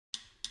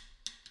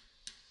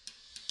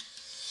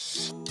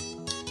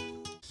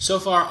So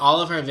far,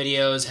 all of our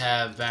videos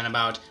have been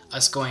about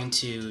us going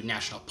to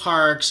national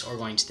parks or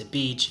going to the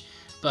beach,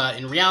 but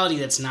in reality,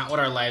 that's not what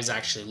our lives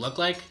actually look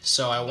like.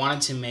 So I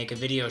wanted to make a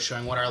video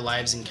showing what our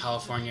lives in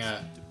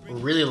California were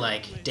really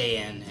like day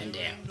in and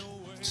day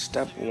out.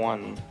 Step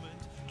 1,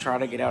 try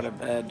to get out of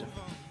bed,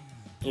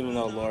 even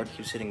though Laura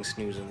keeps hitting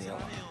snooze in the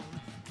alarm.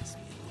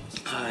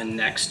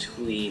 Next,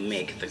 we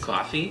make the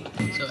coffee.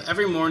 So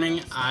every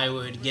morning, I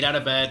would get out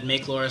of bed,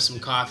 make Laura some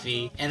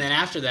coffee, and then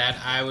after that,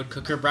 I would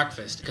cook her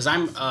breakfast. Because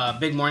I'm a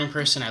big morning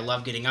person, I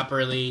love getting up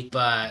early,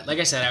 but like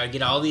I said, I would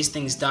get all these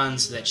things done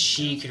so that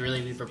she could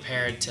really be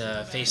prepared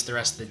to face the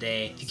rest of the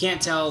day. If you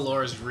can't tell,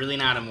 Laura's really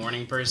not a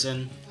morning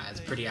person. It's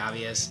pretty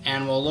obvious.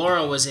 And while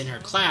Laura was in her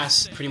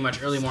class, pretty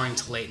much early morning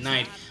to late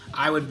night,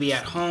 I would be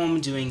at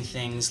home doing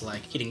things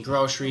like getting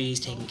groceries,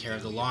 taking care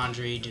of the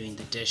laundry, doing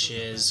the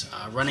dishes,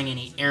 running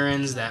any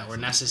errands that were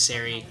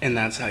necessary. And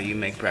that's how you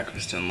make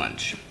breakfast and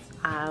lunch.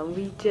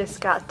 We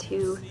just got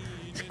to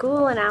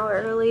school an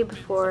hour early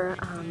before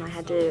I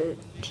had to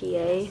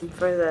TA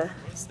for the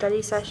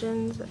study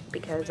sessions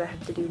because I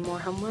have to do more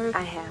homework.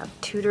 I have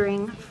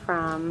tutoring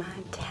from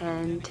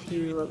 10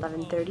 to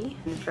 11:30,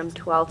 and from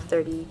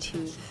 12:30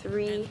 to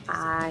 3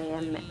 I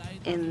am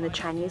in the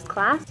Chinese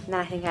class, and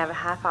then I think I have a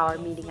half-hour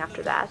meeting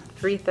after that.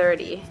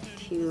 3:30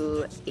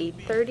 to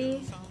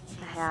 8:30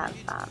 I have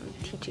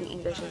teaching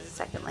English as a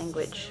second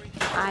language.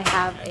 I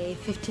have a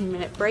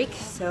 15-minute break,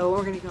 so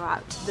we're gonna go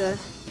out to the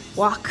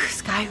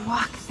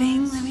skywalk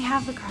thing that we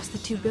have across the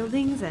two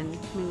buildings and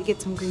maybe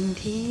get some green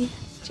tea.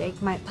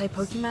 Jake might play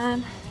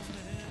Pokemon.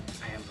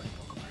 I am playing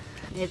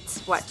Pokemon. It's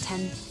what,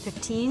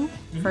 10:15?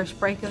 First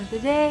break of the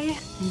day,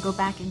 and go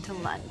back into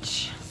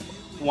lunch.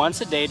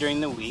 Once a day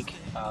during the week,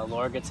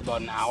 Laura gets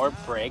about an hour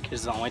break. This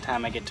is the only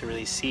time I get to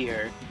really see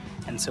her.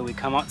 And so we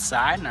come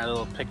outside in our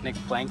little picnic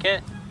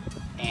blanket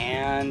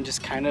and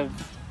just kind of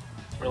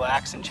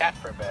relax and chat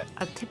for a bit.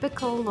 A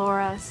typical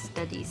Laura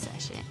study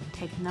session.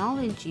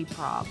 Technology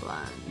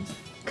problems.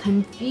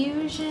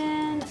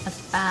 Confusion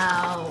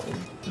about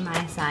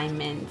my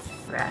assignments,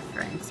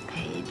 reference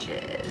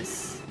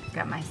pages.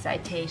 Got my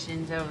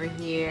citations over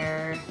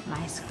here.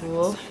 My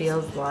school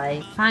feels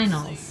like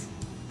finals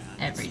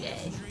every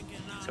day.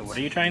 So what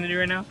are you trying to do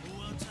right now?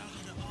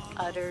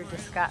 Utter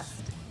disgust.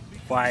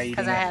 Why are you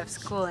Because doing I that? have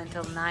school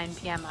until 9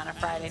 p.m. on a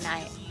Friday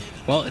night.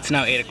 Well, it's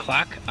now 8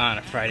 o'clock on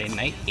a Friday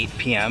night, 8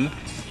 p.m.,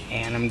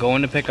 and I'm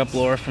going to pick up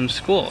Laura from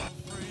school.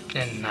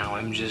 And now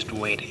I'm just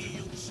waiting.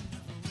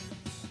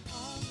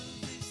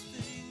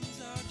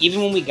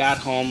 Even when we got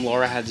home,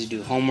 Laura had to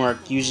do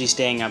homework, usually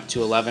staying up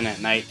to 11 at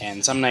night,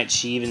 and some nights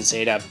she even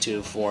stayed up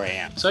to 4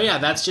 a.m. So yeah,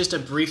 that's just a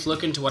brief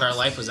look into what our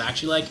life was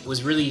actually like. It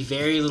was really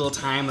very little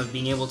time of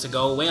being able to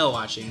go whale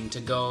watching, to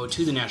go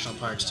to the national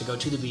parks, to go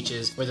to the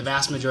beaches, where the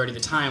vast majority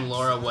of the time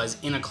Laura was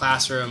in a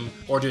classroom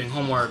or doing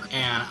homework,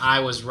 and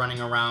I was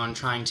running around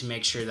trying to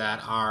make sure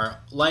that our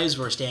lives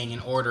were staying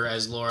in order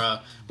as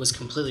Laura was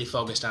completely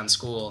focused on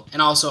school.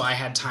 And also I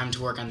had time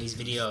to work on these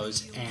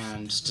videos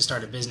and to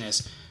start a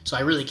business. So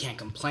I really can't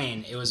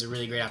complain. It was a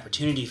really great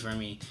opportunity for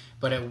me,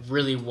 but it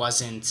really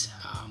wasn't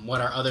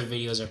what our other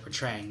videos are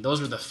portraying.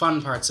 Those were the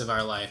fun parts of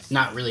our life,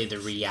 not really the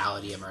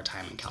reality of our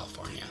time in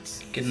California.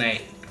 Good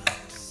night.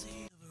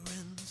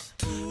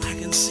 I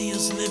can see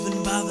us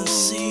living by the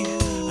sea.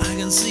 I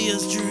can see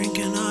us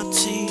drinking our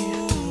tea.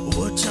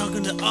 We're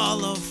talking to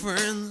all our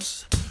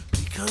friends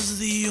because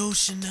the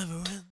ocean never ends.